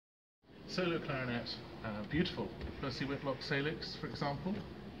Solo clarinet, beautiful. Percy Whitlock Salix, for example.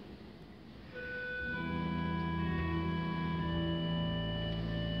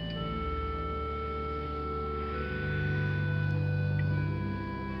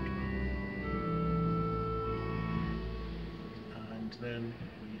 And then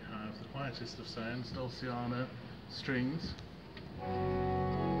we have the quietest of sounds, Dulciana strings.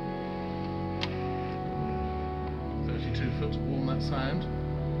 32-foot walnut sound.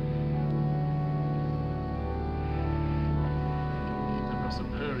 Then we have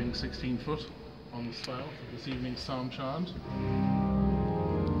some purring 16-foot on the swell for this evening's psalm chant.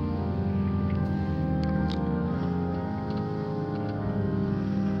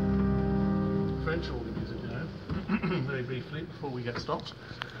 French organ music now, very briefly before we get stopped.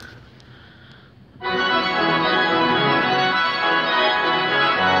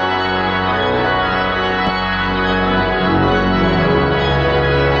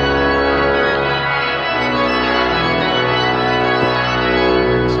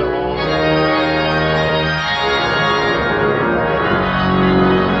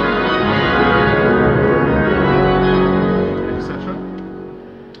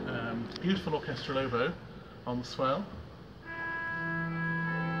 Beautiful orchestral oboe on the swell.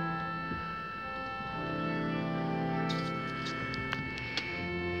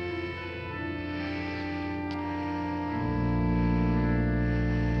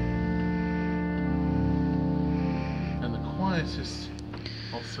 And the quietest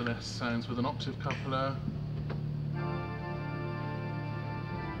of Celeste sounds with an octave coupler.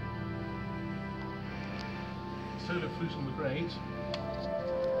 Solo flute on the grate.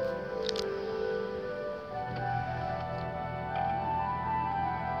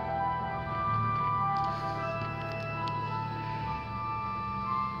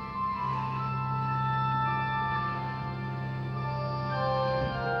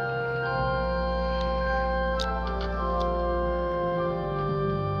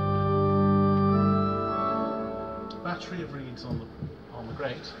 Battery of reeds on the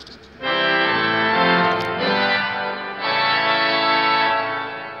grate.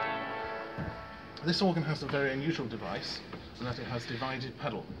 This organ has a very unusual device in that it has divided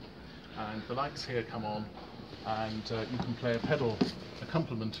pedal, and the lights here come on, and you can play a pedal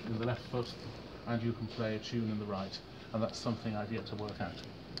accompaniment in the left foot, and you can play a tune in the right, and that's something I've yet to work out.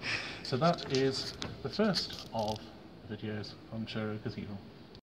 So that is the first of videos on Truro Cathedral.